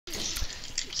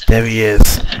There he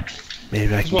is.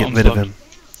 Maybe I can That's get what rid I'm of him.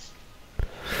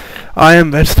 I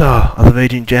am Redstar of the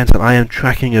Raging Gents, and I am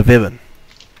tracking a Viran.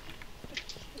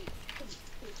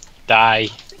 Die,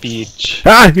 bitch.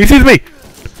 Ah! He sees me!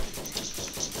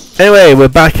 Anyway, we're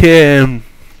back here in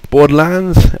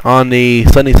Borderlands on the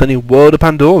sunny world of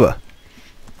Pandora.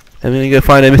 And we're going to go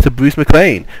find a Mr. Bruce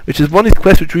McLean, which is one of these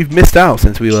quests which we've missed out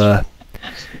since we left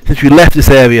this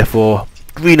area for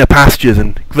greener pastures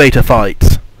and greater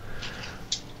fights.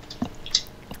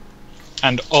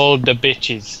 And all the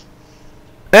bitches.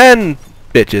 And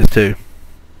bitches too.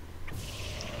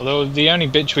 Although the only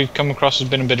bitch we've come across has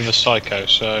been a bit of a psycho,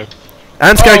 so...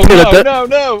 And Skagzilla. Oh,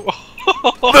 no!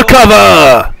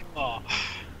 Recover! Oh.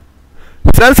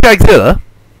 And Skagzilla.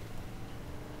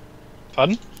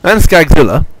 Pardon? And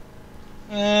Skagzilla.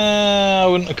 I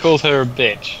wouldn't have called her a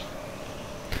bitch.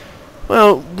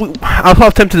 Well, I'm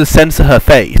half tempted to censor her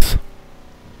face.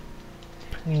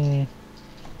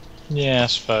 Yeah, I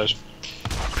suppose.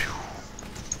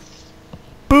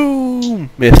 Boom!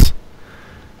 Miss.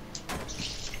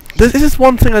 This is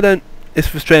one thing I don't... It's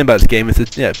frustrating about this game, is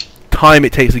the time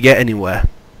it takes to get anywhere.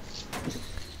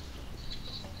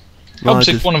 Helps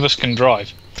if one of us can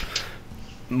drive.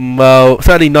 Well,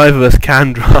 sadly neither of us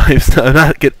can drive, so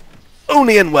that could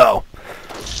only end well.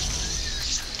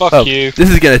 Fuck you. This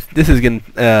is gonna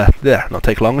not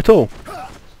take long at all.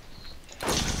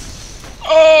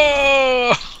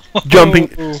 Oh! Jumping.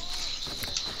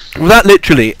 Was that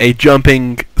literally a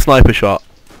jumping sniper shot?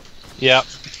 Yep.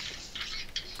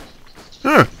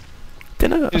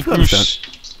 Didn't know. It's Bruce.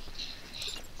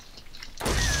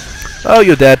 Oh,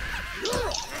 you're dead.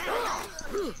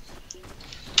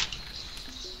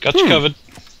 Got you covered.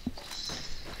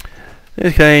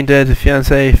 Okay, dead. The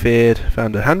fiancé feared.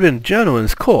 Found a handwritten journal in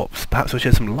his corpse. Perhaps we'll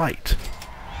shed some light.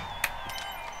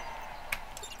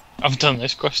 I've done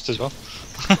this quest as well.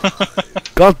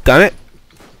 God damn it.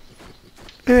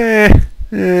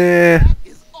 It's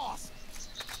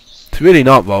really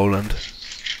not Roland.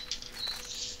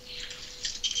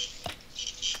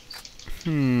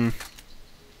 I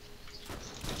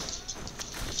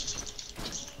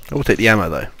will take the ammo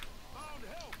though.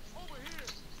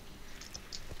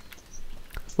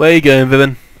 Where are you going,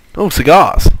 Viran? Oh,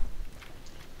 cigars.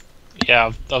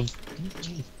 Yeah,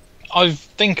 I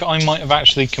think I might have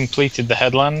actually completed the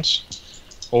headlands,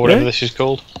 or whatever this is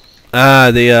called.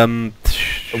 The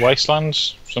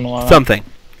wastelands, something like that. Something.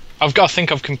 I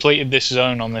think I've completed this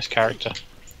zone on this character.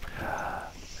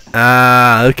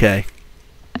 Okay.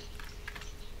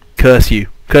 Curse you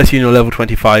in your level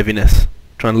 25-iness.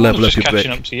 Trying to level up your brick. I was just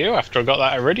catching up to you after I got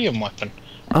that iridium weapon,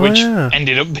 which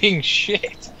ended up being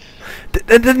shit.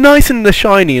 They're nice and they're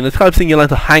shiny and the type of thing you like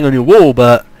to hang on your wall,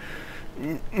 but...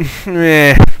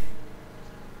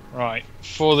 Right,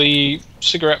 for the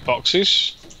cigarette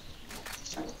boxes,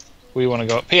 we want to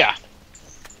go up here.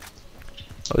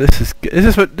 Oh,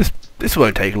 this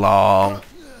won't take long.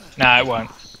 Nah, it won't.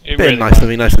 It Bit really nice, won't.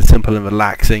 something nice and simple and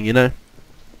relaxing, you know.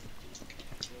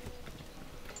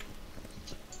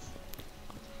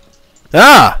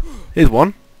 Ah, here's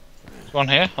one. There's one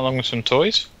here, along with some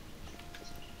toys.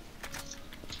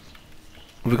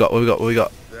 What we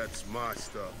got? That's my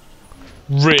stuff.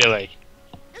 Really?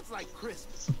 It's like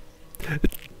Christmas.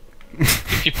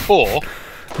 If you're poor,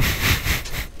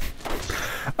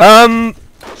 no,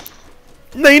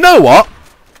 you know what?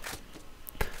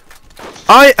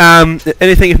 I am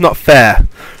anything if not fair.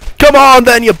 Come on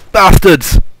then, you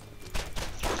bastards!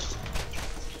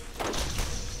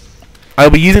 I'll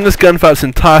be using this gun for its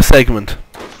entire segment.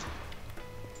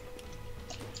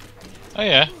 oh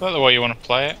yeah, that's the way you want to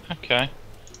play it. Okay.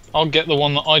 I'll get the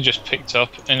one that I just picked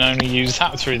up and only use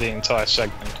that through the entire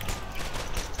segment.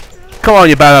 Come on,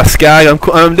 you badass skag!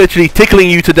 I'm literally tickling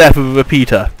you to death with a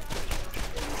repeater.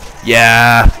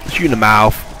 Yeah, shoot you in the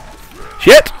mouth.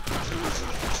 Shit!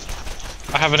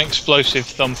 I have an explosive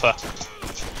thumper.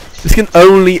 This can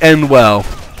only end well.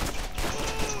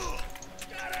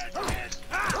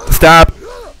 Stab!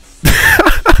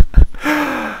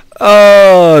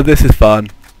 Oh, this is fun.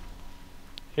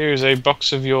 Here's a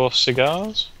box of your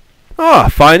cigars. Ah,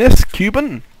 finest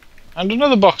Cuban. And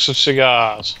another box of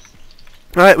cigars.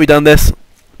 Right, we done this.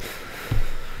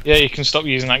 Yeah, you can stop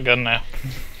using that gun now.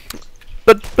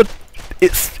 But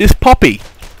it's Poppy.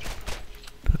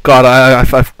 God,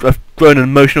 I've grown an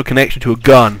emotional connection to a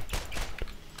gun.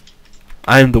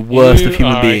 I am the worst of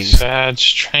human beings. You are a sad,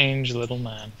 strange little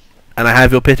man. And I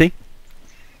have your pity?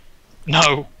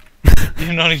 No,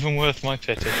 you're not even worth my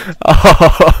pity.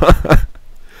 Oh.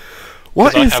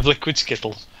 What is? I have liquid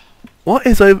skittles. What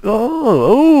is over?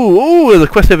 Oh! There's a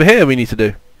quest over here we need to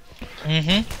do.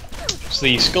 It's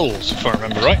the skulls, if I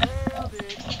remember right.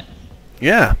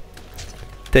 Yeah.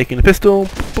 Taking the pistol.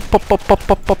 Pop, pop, pop,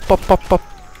 pop, pop, pop, pop, pop.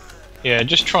 Yeah,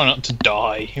 just try not to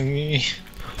die.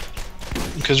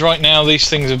 Because right now these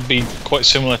things would be quite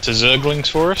similar to Zerglings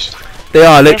for us. They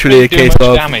are They literally a don't really case do much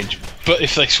of... damage, but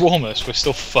if they swarm us, we're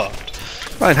still fucked.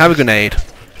 Fine, have a grenade.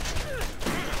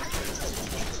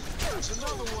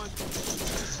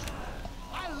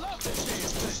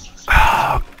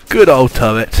 Ah, good old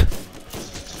turret.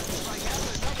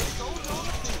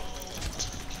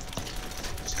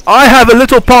 I have a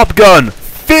little pop gun.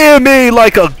 Fear me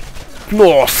like a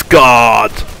Norse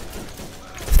god.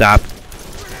 Stab.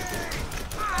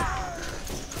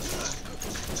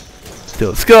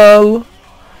 Still skull.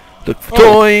 Look for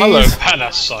toys. Hello,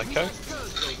 badass psycho.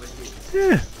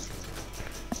 Yeah.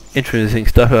 Interesting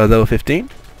stuff at level 15.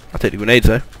 I'll take the grenades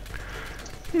though.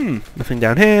 Nothing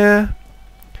down here.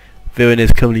 Viran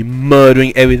is currently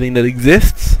murdering everything that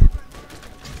exists.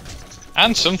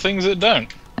 And some things that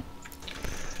don't.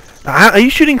 Are you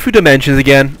shooting through dimensions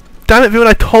again? Damn it, Viran,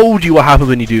 I told you what happens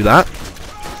when you do that.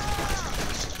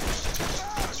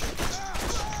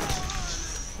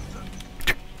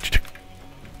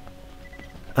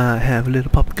 I have a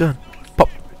little pop gun. Pop.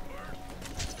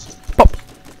 Pop.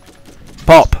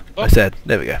 Pop. I said.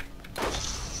 There we go.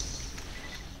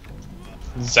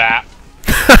 Zap.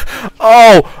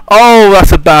 Oh! Oh,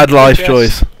 that's a bad life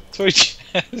choice. Toy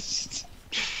chest.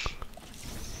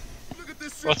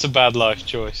 What's a bad life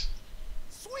choice?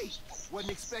 Sweet.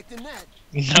 Wasn't expecting that.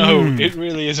 No, it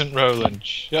really isn't Roland.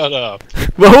 Shut up.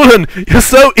 Roland, you're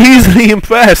so easily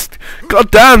impressed.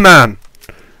 God damn, man.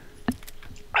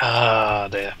 Ah,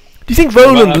 dear. Do you think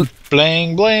Roland...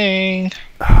 Bling, bling.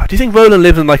 Do you think Roland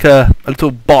lives in like a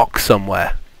little box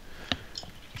somewhere?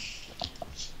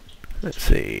 Let's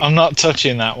see. I'm not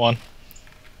touching that one.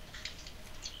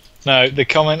 No, the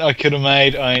comment I could have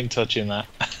made, I ain't touching that.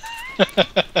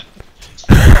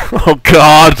 Oh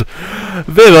God,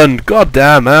 Viran, god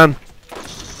damn, man.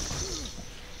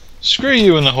 Screw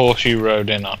you and the horse you rode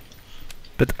in on.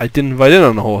 But I didn't ride in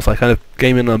on a horse. I kind of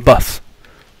came in on a bus.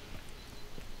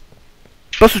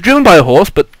 Bus was driven by a horse,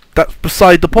 but that's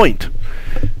beside the point.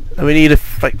 And we need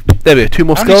there we go. 2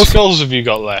 more How skulls. many skulls have you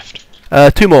got left?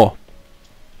 2 more.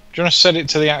 Do you want to set it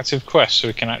to the active quest so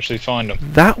we can actually find them?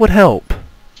 That would help.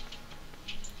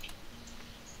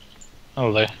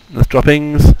 Oh, there. That's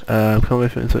droppings. Come away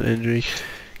from insult injury.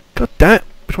 God damn it!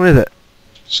 Which one is it?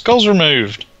 Skulls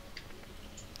removed.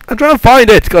 I'm trying to find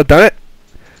it. God damn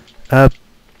it!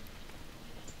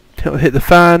 Hit the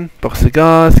fan. Box of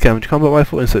cigars. Scavenge combat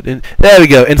rifle. Insult in. There we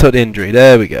go. Insult injury.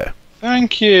 There we go.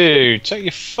 Thank you. Take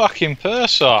your fucking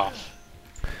purse off.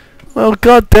 Well,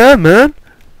 god damn, man.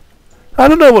 I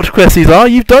don't know what quests these are.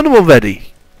 You've done them already.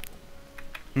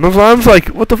 And I was like,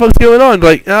 what the fuck's going on?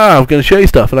 Like, I'm going to show you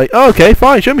stuff. I'm like, oh, okay,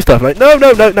 fine, show me stuff. Like, no,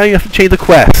 no, no, now you have to change the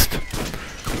quest.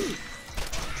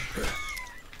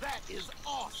 That is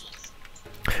awesome.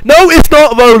 No, it's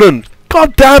not, Roland.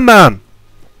 God damn, man.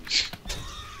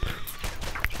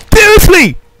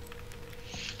 Seriously.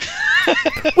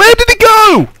 Where did it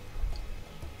go?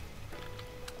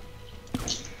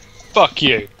 Fuck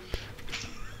you.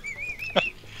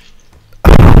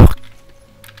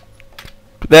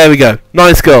 There we go.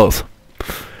 9 skulls.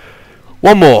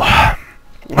 1 more.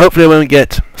 Hopefully I won't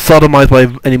get sodomized by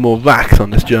any more racks on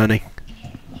this journey.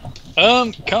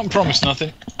 Can't promise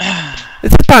nothing.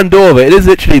 It's Pandora. It is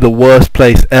literally the worst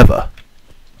place ever.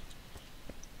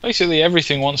 Basically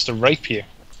everything wants to rape you.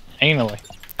 Anally.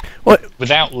 What?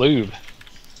 Without lube.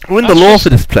 Well, in the lore for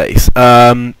this place,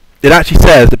 it actually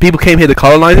says that people came here to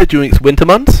colonize it during its winter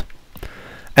months.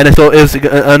 And they thought it was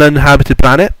an uninhabited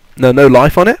planet. No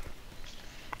life on it.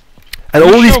 And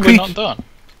all these creatures. Not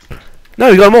done.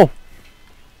 No, we got them all.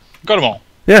 Got them all.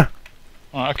 Yeah.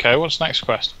 Oh, okay, what's next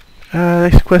quest?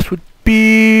 Next quest would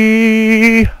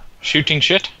be Shooting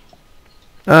shit?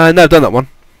 no, I've done that one.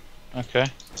 Okay.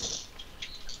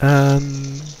 I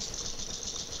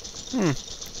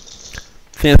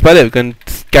think that's about it. We're going to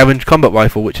scavenge combat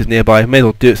rifle, which is nearby. May as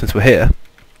well do it since we're here.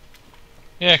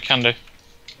 Yeah, can do.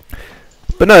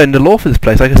 But no, in the lore for this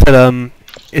place, like I said,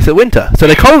 it's a winter, so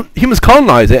humans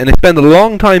colonize it and they spend a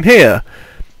long time here.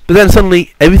 But then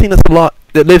suddenly, everything that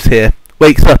lives here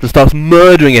wakes up and starts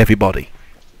murdering everybody.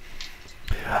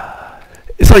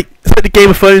 It's like the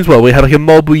Game of Thrones world, where we had like a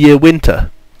multiple-year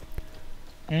winter.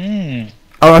 I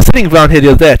was sitting around here the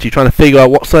other day actually trying to figure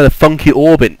out what sort of funky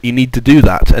orbit you need to do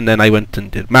that, and then I went and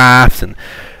did maths, and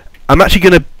I'm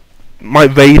actually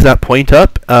might raise that point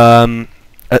up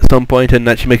at some point and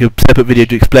actually make a separate video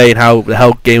to explain how the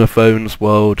hell Game of Thrones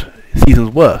world seasons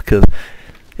work, because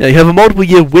you have a multiple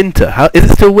year winter. Is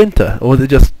it still winter, or is it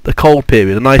just a cold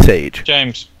period, an ice age?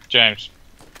 James.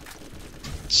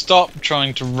 Stop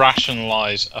trying to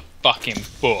rationalise a fucking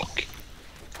book.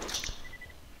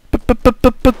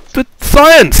 But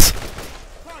science!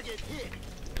 Target hit.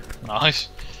 Nice.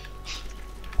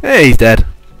 Hey, he's dead.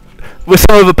 We're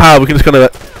so overpowered, we can just kind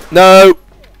of... No!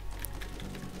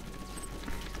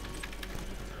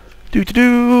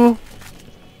 Do.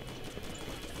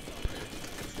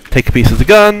 Take a piece of the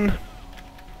gun.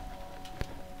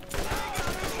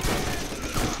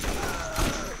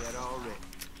 That already.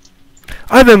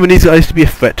 I remember when these guys used to be a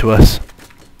threat to us.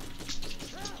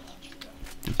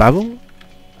 Babble?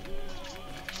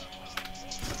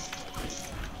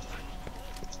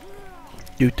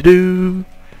 Do.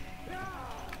 I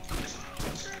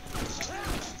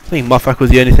think Mothrack was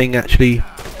the only thing actually...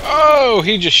 Oh,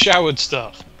 he just showered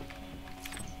stuff.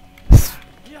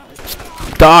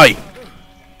 Die!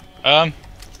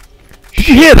 Did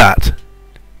you hear that?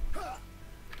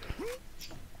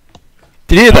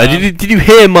 Did you hear that? Did you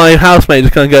hear my housemate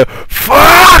just kind of go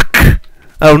FUCK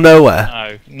out of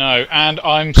nowhere? No, and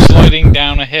I'm sliding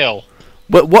down a hill.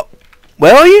 What?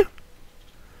 Where are you?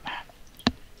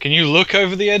 Can you look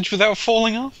over the edge without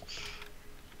falling off?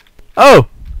 Oh!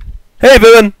 Hey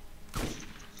everyone!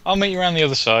 I'll meet you around the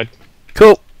other side.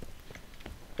 Cool.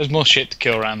 There's more shit to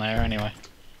kill around there anyway.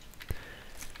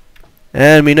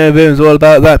 And we know Viran's all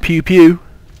about that pew pew.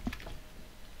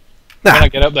 When Nah. I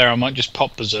get up there I might just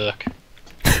pop berserk.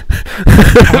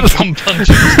 I'm punching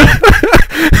stuff.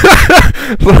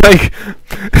 Like,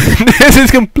 this is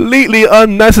completely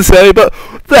unnecessary, but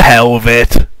the hell with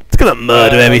it. It's gonna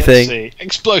murder everything. Let's see.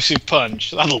 Explosive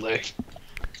punch, that'll do.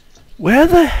 Where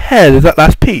the hell is that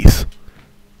last piece?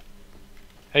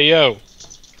 Hey yo.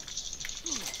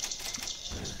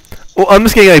 Well, I'm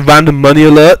just getting like random money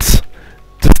alerts,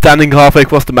 just standing halfway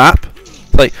across the map.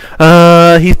 It's like,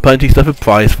 he's punching stuff with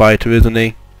prize fighter, isn't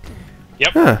he? Yep.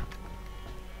 Huh.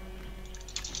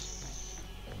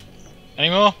 Any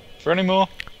more? For any more?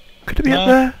 Could it be No. up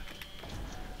there?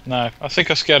 No, I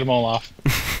think I scared them all off.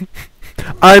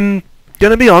 I'm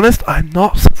gonna be honest, I'm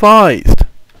not surprised.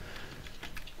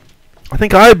 I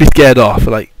think I'd be scared off.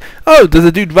 Like, oh, there's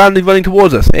a dude randomly running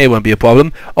towards us. It won't be a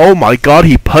problem. Oh my god,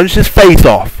 he punched his face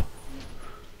off.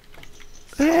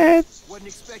 Wasn't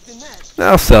expecting that.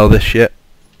 I'll sell this shit.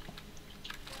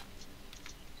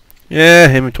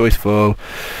 Yeah, inventory's full.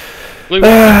 Blue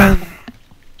one.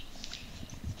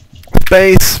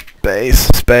 Space.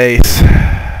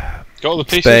 Got all the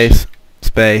pieces?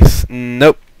 Space.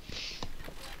 Nope.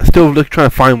 Still trying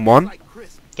to find one. Like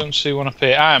crisp. Don't see one up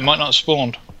here. Ah, it might not have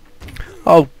spawned.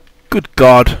 Oh, good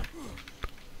god.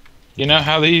 You know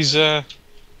how these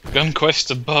gun quests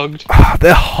are bugged? Ah,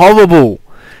 they're horrible.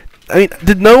 I mean,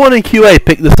 did no one in QA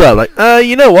pick this up? Like,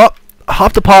 you know what?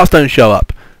 Half the parts don't show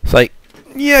up. It's like,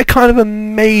 yeah, kind of a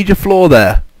major flaw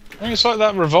there. I think it's like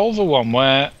that revolver one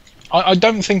where I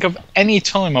don't think of any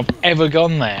time I've ever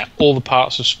gone there all the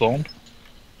parts have spawned.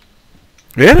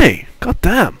 Really? God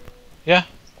damn. Yeah.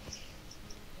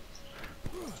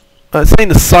 It's saying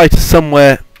the site is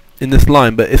somewhere in this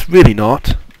line, but it's really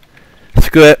not.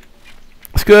 Screw it.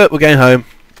 We're going home.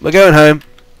 We're going home.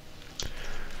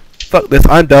 Fuck this.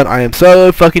 I'm done. I am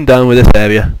so fucking done with this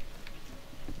area.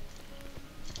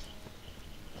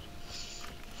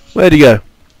 Where'd he go?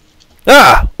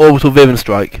 Ah! Orbital Viran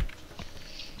strike.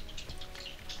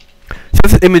 So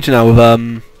that's an image now of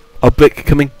our brick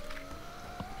coming.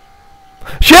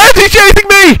 Shit! He's chasing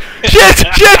me! Shit!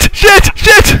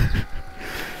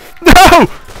 No!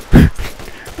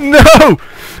 No!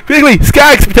 Quickly!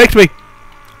 Skags, protect me!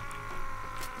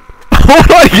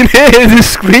 All I can hear is this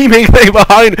screaming thing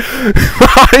behind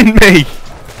me!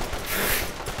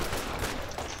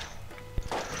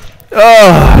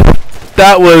 Oh,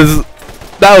 that was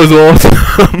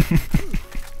awesome!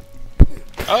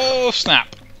 Oh,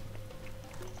 snap.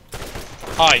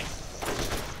 Hi.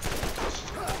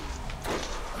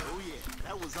 Oh yeah,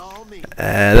 that was all me.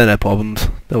 They're no problems.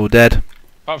 They're all dead.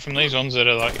 Apart from these ones that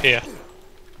are like here.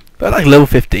 But like level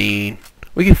 15.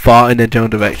 We can fart in their general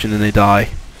direction and they die.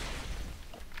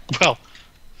 Well,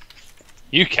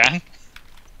 you can.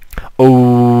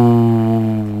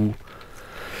 Oh.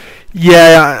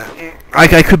 Yeah, I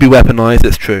could be weaponized,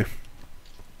 it's true.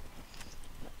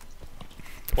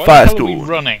 Why the hell are we Firestone.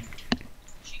 running?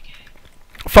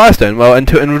 Firestone, well,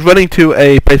 and running to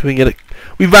a place we can get it.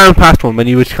 We ran past one when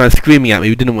you were kind of screaming at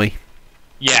me, didn't we?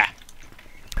 Yeah.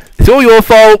 It's all your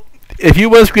fault. If you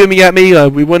weren't screaming at me,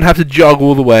 we wouldn't have to jog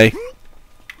all the way.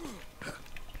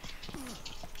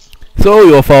 It's all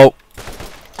your fault.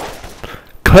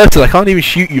 Curtis, I can't even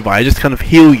shoot you, but I just kind of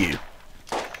heal you.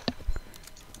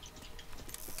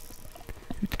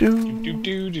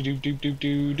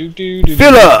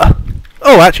 Filler!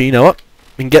 Oh, actually, you know what?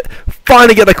 We can get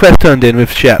finally get the quest turned in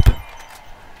with Shep.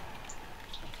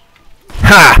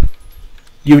 Ha!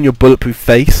 You and your bulletproof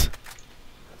face.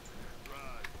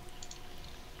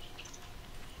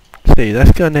 Let's see,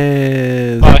 this gun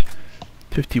is... Bye.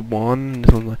 51.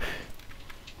 This one's like...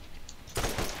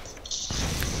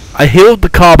 I healed the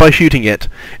car by shooting it.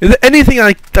 Is there anything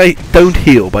I don't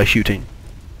heal by shooting?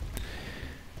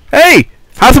 Hey!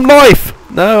 Have some life!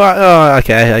 No, oh,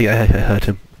 okay, I hurt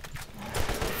him.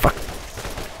 Fuck.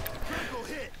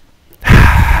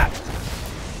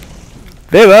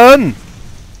 Viran!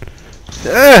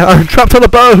 I'm trapped on a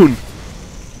bone!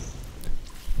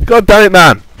 God damn it,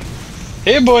 man!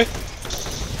 Here, boy.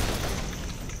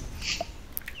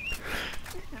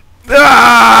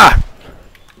 Ah!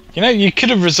 You know, you could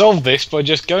have resolved this by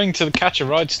just going to the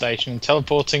catch-a-ride station and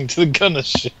teleporting to the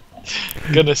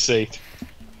gunner seat.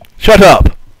 Shut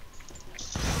up!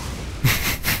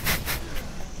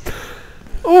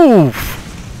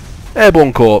 Oof!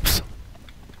 Airborne corpse.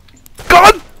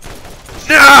 God!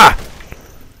 Ah!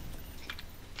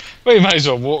 Well, you might as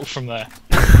well walk from there.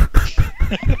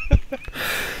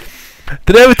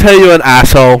 Did I ever tell you you're an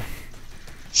asshole?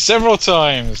 Several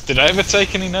times. Did I ever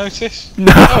take any notice?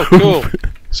 No. Oh, cool.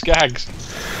 Skags.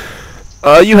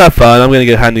 You have fun. I'm gonna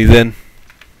go hand these in.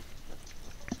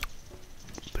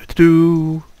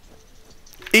 Do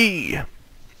E. Better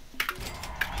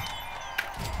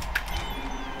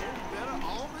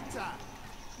all the time.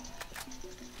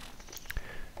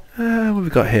 What have we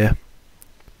got here?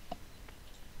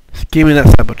 Scheming that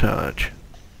sabotage.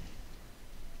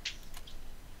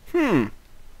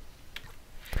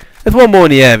 There's one more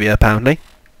in the area apparently.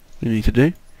 We need to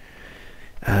do.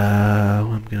 What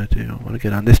I'm gonna do? I want to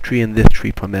go down this tree and this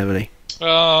tree primarily.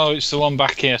 Oh, it's the one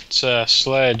back at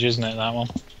Sledge, isn't it, that one?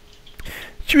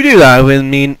 Should we do that? I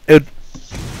mean, it would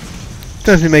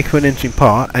definitely make for an interesting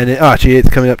part. And actually, it's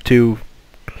coming up to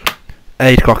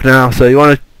 8 o'clock now. So you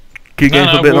want to keep going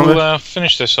for a bit longer? We'll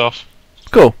finish this off.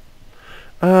 Cool.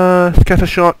 Scatter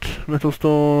shot, metal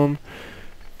storm,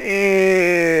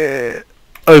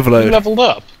 overload. You leveled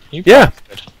up. Yeah.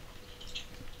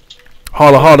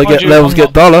 Harder, get levels,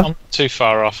 get dollar. I'm not too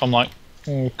far off. I'm like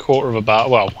quarter of a bar.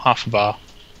 Well, half a bar.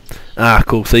 Ah,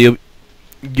 cool. So you've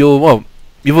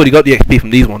already got the XP from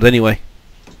these ones anyway.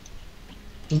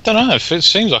 I don't know. It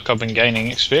seems like I've been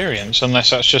gaining experience,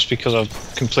 unless that's just because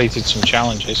I've completed some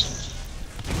challenges.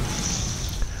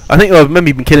 I think I remember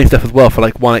you've been killing stuff as well for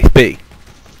like 1 XP.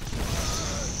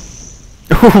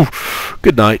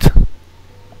 Good night.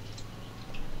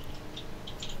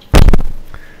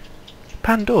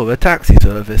 Pandora taxi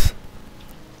service.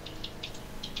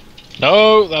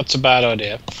 No, that's a bad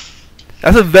idea.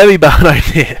 That's a very bad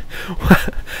idea.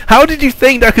 How did you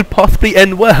think that could possibly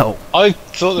end well? I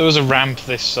thought there was a ramp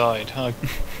this side. I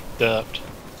derped.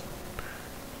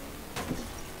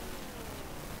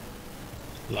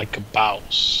 Like a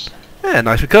bouse. Yeah,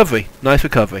 nice recovery. Nice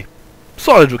recovery.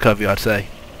 Solid recovery, I'd say.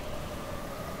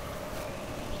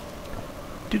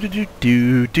 Let's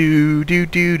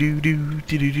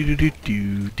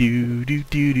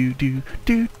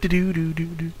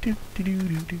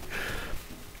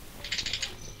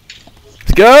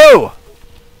go!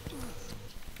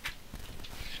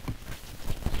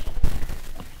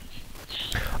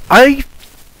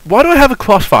 Why do I have a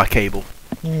crossfire cable?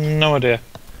 No idea.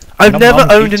 I've No, never Mum,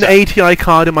 owned an pizza. ATI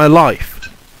card in my life.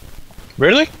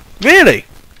 Really? Really?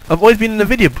 I've always been a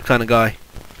video kind of guy.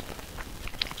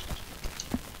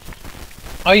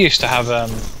 I used to have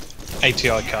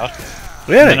ATI card.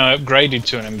 Really? And then I upgraded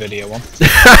to an Nvidia one.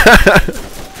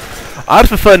 I just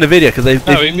prefer Nvidia because they've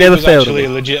No, it never was failed actually me. a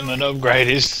legitimate upgrade.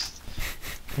 It's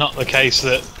not the case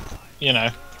that, you know.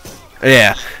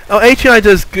 Yeah. Oh, ATI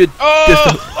does good.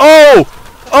 Oh!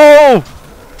 Oh!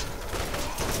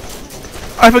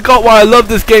 I forgot why I love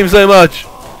this game so much.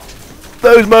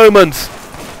 Those moments.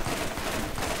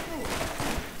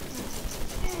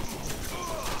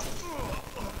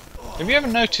 Have you ever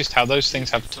noticed how those things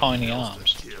have tiny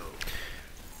arms?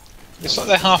 It's like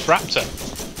they're half raptor.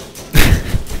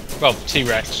 Well,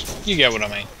 T-Rex. You get what I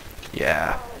mean.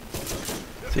 Yeah.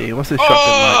 See, what's this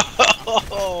shotgun like?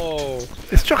 Oh!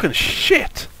 It's shotgun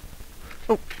shit.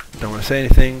 Oh, don't want to say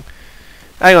anything.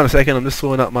 Hang on a second, I'm just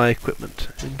sorting out my equipment.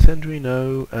 Incendiary,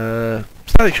 no.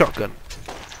 Static shotgun.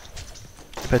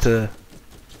 Better.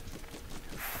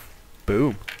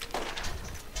 Boom.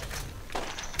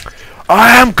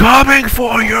 I am coming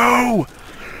for you!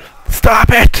 Stop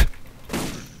it!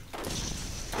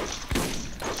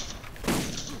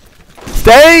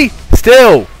 Stay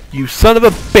still, you son of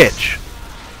a bitch!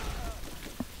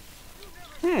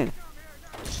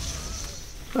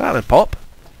 That'll pop.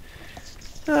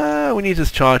 We we need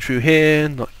is charge through here,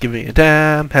 not giving a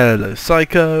damn. Hello,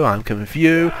 Psycho, I'm coming for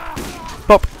you.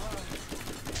 Pop.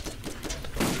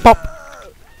 Pop.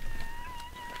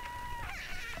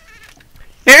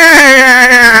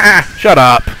 Yeah! Shut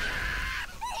up.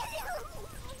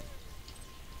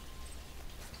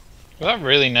 Was that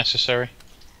really necessary?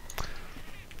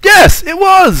 Yes, it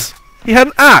was! He had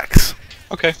an axe.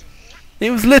 Okay.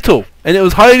 It was little, and it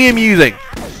was highly amusing.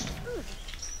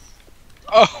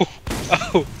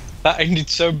 Oh, that ended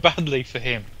so badly for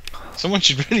him. Someone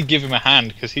should really give him a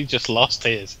hand, because he just lost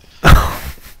his.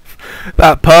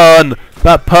 That pun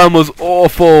was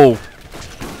awful.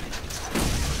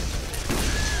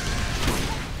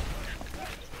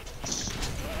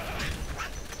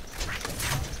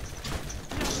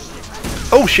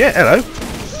 Oh shit, hello.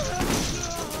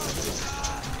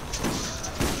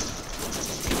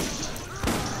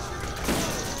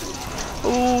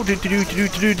 Oh,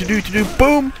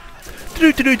 boom.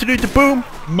 Boom.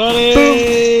 Money!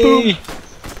 Boom. Boom.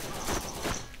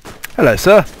 Hello,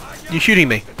 sir. You shooting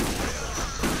me?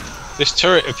 This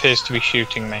turret appears to be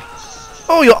shooting me.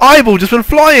 Oh, your eyeball just went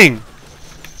flying.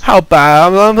 How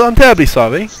bad? I'm terribly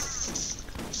sorry.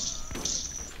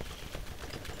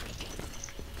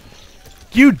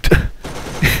 You.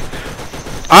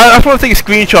 I just want to take a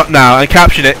screenshot now and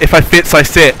caption it. If I fits, I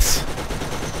sits.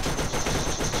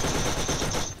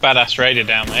 Badass raider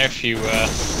down there. If you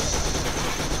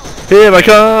Here I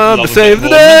come to save the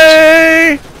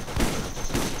day.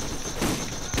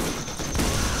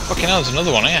 Fucking hell, there's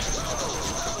another one here.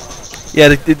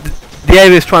 Yeah, the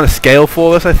area is trying to scale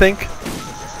for us, I think.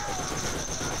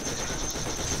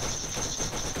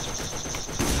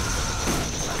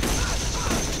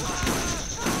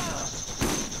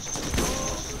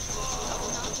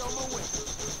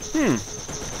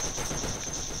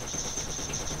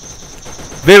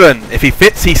 Viran, if he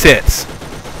fits, he sits.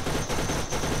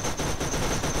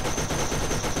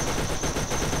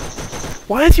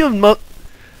 Why is your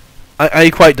are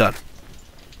you quite done?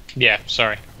 Yeah,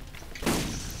 sorry.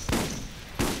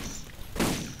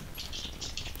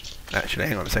 Actually,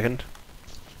 hang on a second.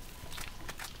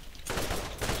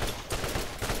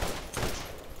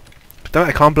 Don't,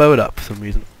 I can't blow it up for some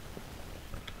reason.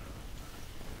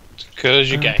 It's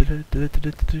because you're gay.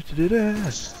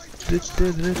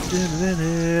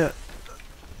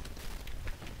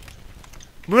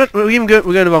 We're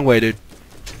going the wrong way, dude.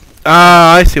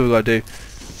 Ah, I see what we gotta do.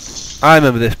 I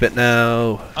remember this bit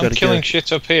now. I'm killing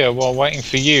shit up here while waiting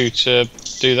for you to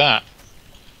do that.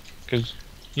 Because,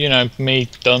 you know, me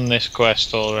done this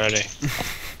quest already.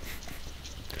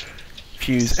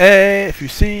 Fuse A,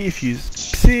 fuse C, fuse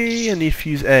C, and need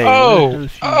fuse A. Oh!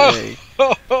 Fuse A?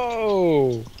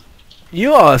 Oh!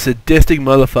 You are a sadistic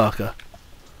motherfucker.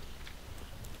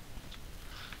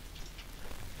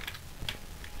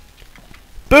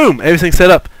 Boom! Everything's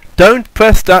set up. Don't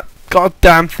press that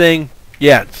goddamn thing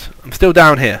yet. I'm still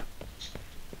down here.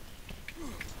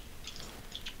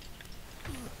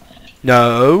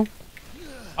 No.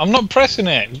 I'm not pressing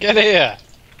it. Get here.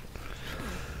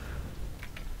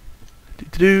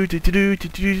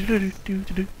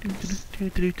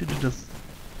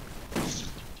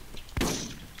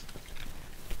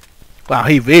 Wow,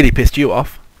 he really pissed you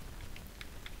off.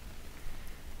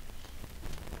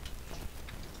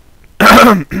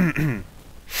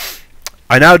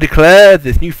 I now declare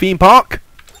this new theme park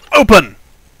open!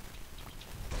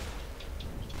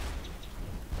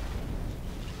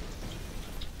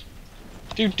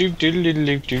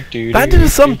 That did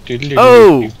some...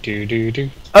 Oh!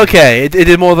 Okay, it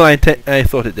did more than I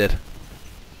thought it did.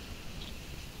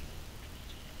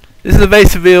 This is a very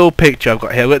surreal picture I've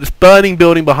got here. I've got this burning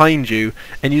building behind you,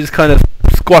 and you're just kind of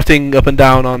squatting up and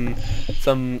down on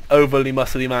some overly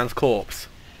muscly man's corpse.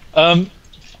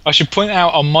 I should point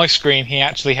out on my screen he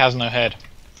actually has no head.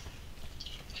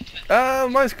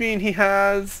 My screen he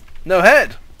has no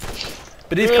head.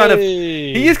 But he's kind of...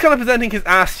 He is kind of presenting his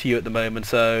ass to you at the moment,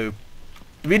 so...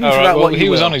 Read into that what you will. He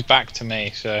was on his back to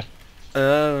me, so...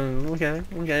 Okay.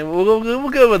 We'll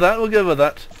go with that, we'll go with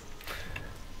that.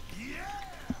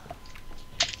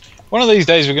 One of these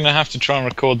days we're going to have to try and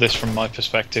record this from my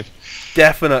perspective.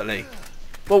 Definitely.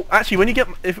 Well, actually, when you get...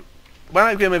 When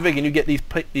I get my rig and you get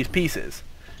these pieces,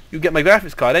 you get my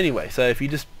graphics card anyway, so if you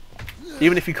just...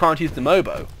 Even if you can't use the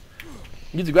MOBO,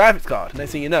 use the graphics card,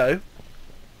 next thing you know...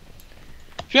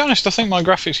 To be honest, I think my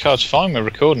graphics card's fine with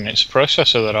recording. It's a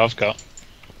processor that I've got.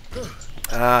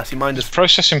 See, mine just... It's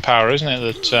processing power, isn't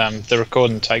it, that the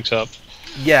recording takes up?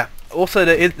 Yeah. Also,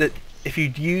 there is that if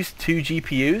you use 2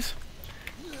 GPUs,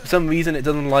 for some reason it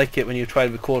doesn't like it when you try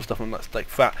to record stuff on that like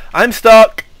fat. I'm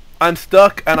stuck,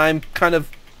 and I'm kind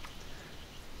of...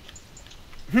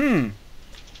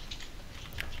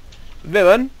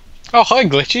 Viran? Oh, hi,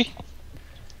 Glitchy.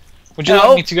 Would you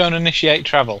like me to go and initiate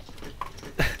travel?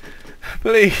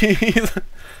 Please.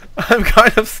 I'm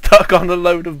kind of stuck on a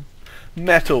load of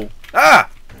metal. Ah!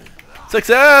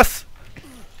 Success!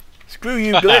 Screw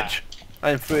you, glitch.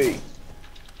 I'm free.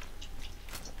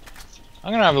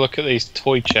 I'm gonna have a look at these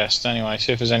toy chests anyway,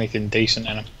 see if there's anything decent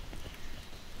in them.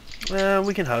 Well,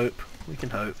 we can hope. We can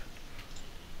hope.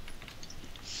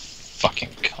 Fucking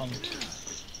cunt.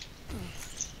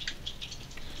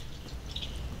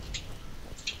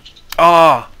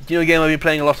 Ah! Do you know a game I've been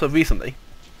playing a lot of recently?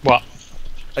 What?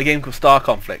 A game called Star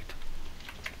Conflict.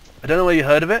 I don't know whether you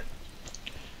heard of it.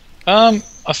 I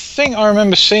think I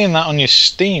remember seeing that on your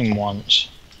Steam once.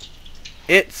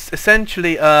 It's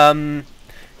essentially, you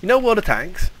know World of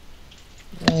Tanks?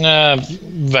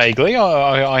 Vaguely.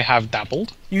 I have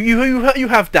dabbled. You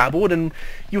have dabbled, and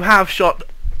you have shot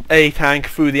a tank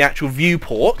through the actual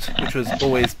viewport, which was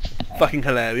always fucking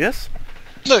hilarious.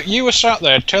 Look, you were sat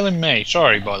there telling me,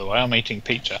 sorry by the way, I'm eating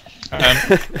pizza,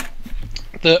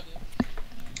 that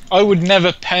I would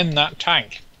never pen that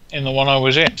tank in the one I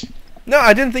was in. No,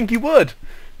 I didn't think you would.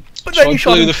 But So then I you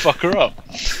shot blew him. the fucker up.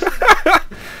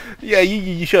 Yeah,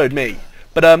 you showed me.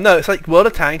 But no, it's like World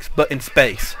of Tanks, but in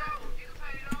space.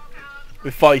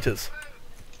 With fighters.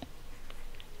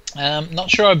 Not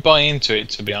sure I buy into it,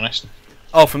 to be honest.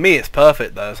 Oh, for me it's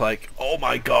perfect though. It's like, oh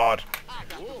my god.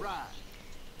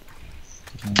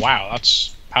 Wow,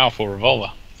 that's a powerful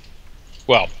revolver.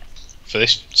 Well, for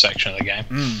this section of the game.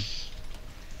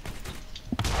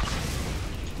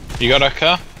 You got a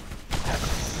car?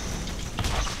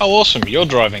 Oh, awesome, you're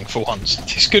driving for once.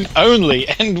 This can only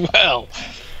end well.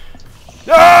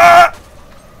 Ah!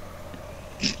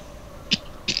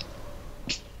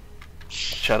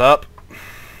 Shut up.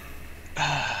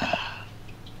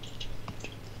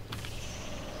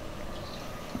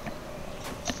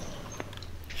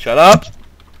 Shut up.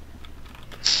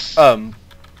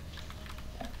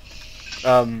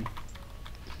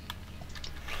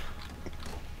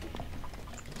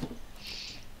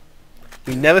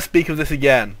 We never speak of this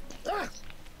again.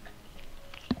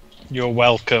 You're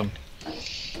welcome.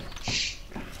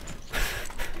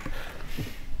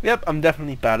 Yep, I'm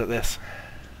definitely bad at this.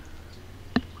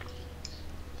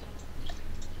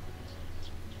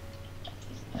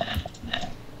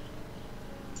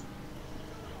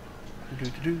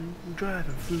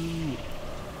 Driving through.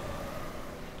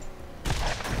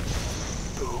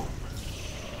 Boom.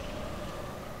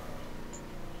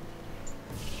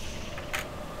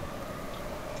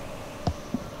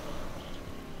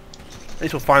 At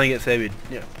least we'll finally get this area,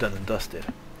 done and dusted.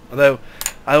 Although,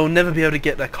 I will never be able to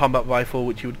get that combat rifle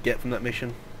which you would get from that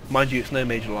mission. Mind you, it's no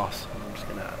major loss. I'm just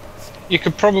gonna... You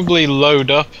could probably load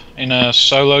up in a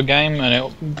solo game and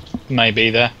it may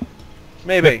be there.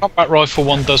 Maybe. The combat rifle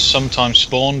one does sometimes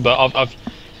spawn, but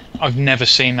I've never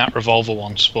seen that revolver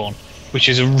one spawn, which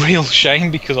is a real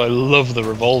shame because I love the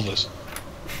revolvers.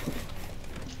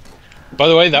 By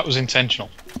the way, that was intentional.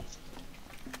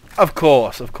 Of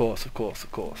course, of course, of course,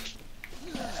 of course.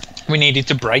 We needed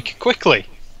to brake quickly.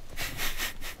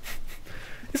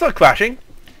 It's not crashing.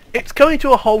 It's coming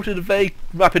to a halt at a very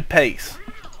rapid pace.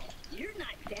 You're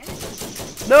not dead.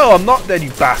 No, I'm not dead,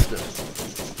 you bastard.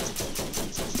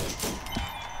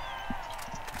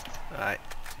 Alright.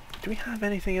 Do we have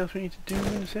anything else we need to do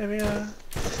in this area?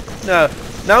 No.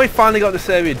 Now we've finally got this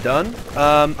area done.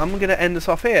 I'm going to end this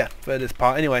off here for this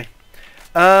part anyway.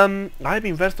 I've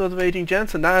been Redstar of the Raging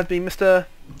Gents, and that has been Mr.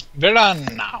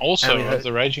 Viran, also And we of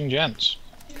the Raging Gents.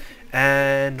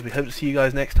 And we hope to see you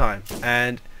guys next time.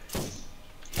 And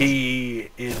he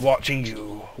is watching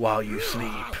you while you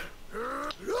sleep.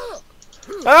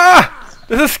 Ah!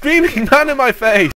 There's a screaming man in my face!